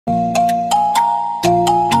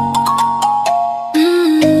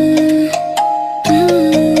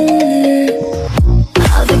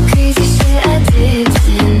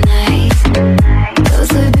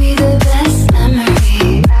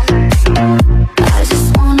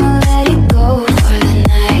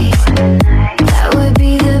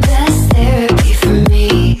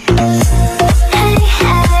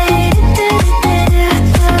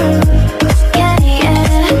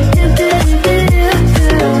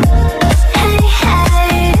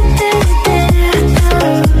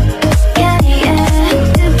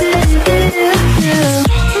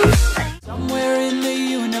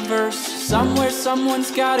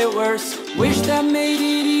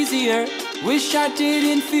wish I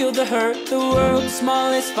didn't feel the hurt. The world's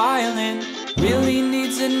smallest violin really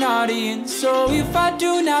needs an audience. So if I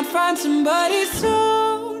do not find somebody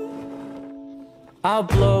soon, I'll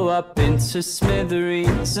blow up into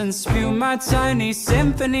smithereens and spew my tiny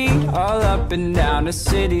symphony all up and down a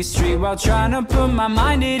city street, while trying to put my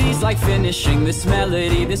mind at ease. Like finishing this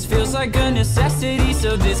melody, this feels like a necessity.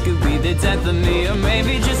 So this could be the death of me, or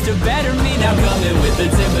maybe just a better me. Now come in with the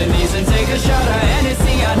Tiffany's and take a shot of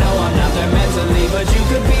Hennessy. I know I'm not there mentally, but you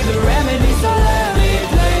could be the remedy. So let me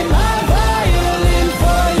play my violin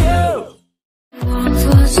for you. Walls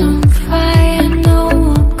was on fire, no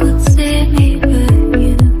one could save me.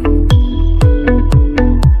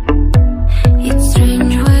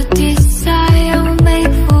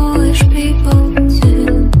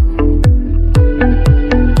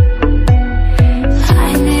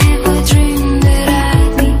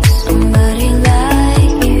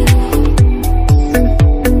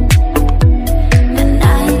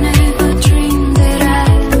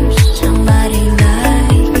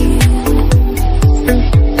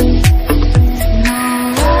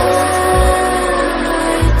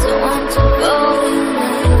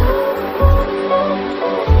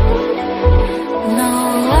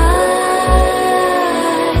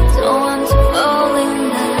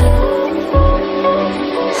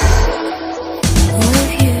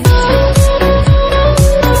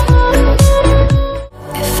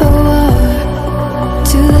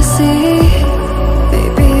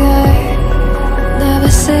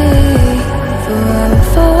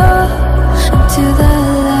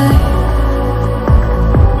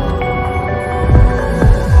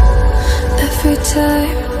 Every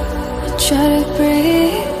time I try to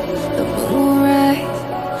breathe, the moon will rise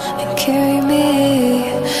and carry me.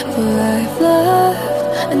 For I've loved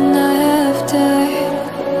and I have died.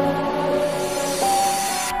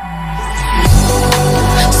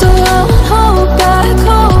 So I won't hold back,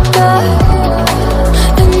 hold back.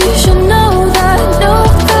 And you should know that,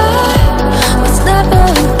 what's never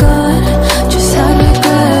gone just had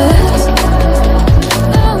regrets.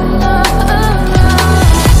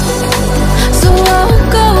 So I won't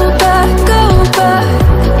go back, go back.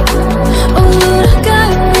 Oh, you done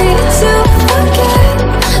got me to forget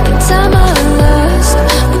the time I lost.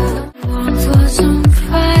 Walls was on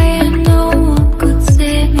fire, no one could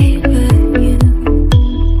save me but you.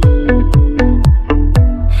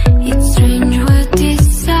 It's strange what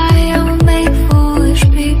desire will make foolish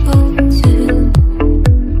people do.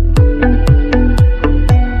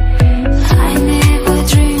 I never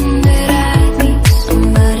dreamed that I'd meet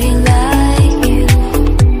somebody like you.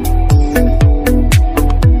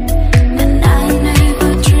 And I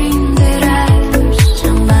never dreamed that I'd lose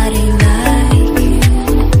somebody like you.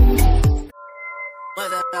 What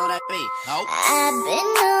the hell that be? Oh. I've been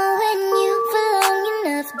knowing you for long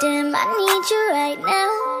enough, damn, I need you right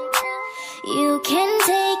now. You can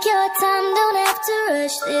take your time, don't have to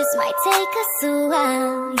rush, this might take us a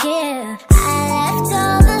while, yeah. I left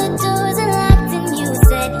all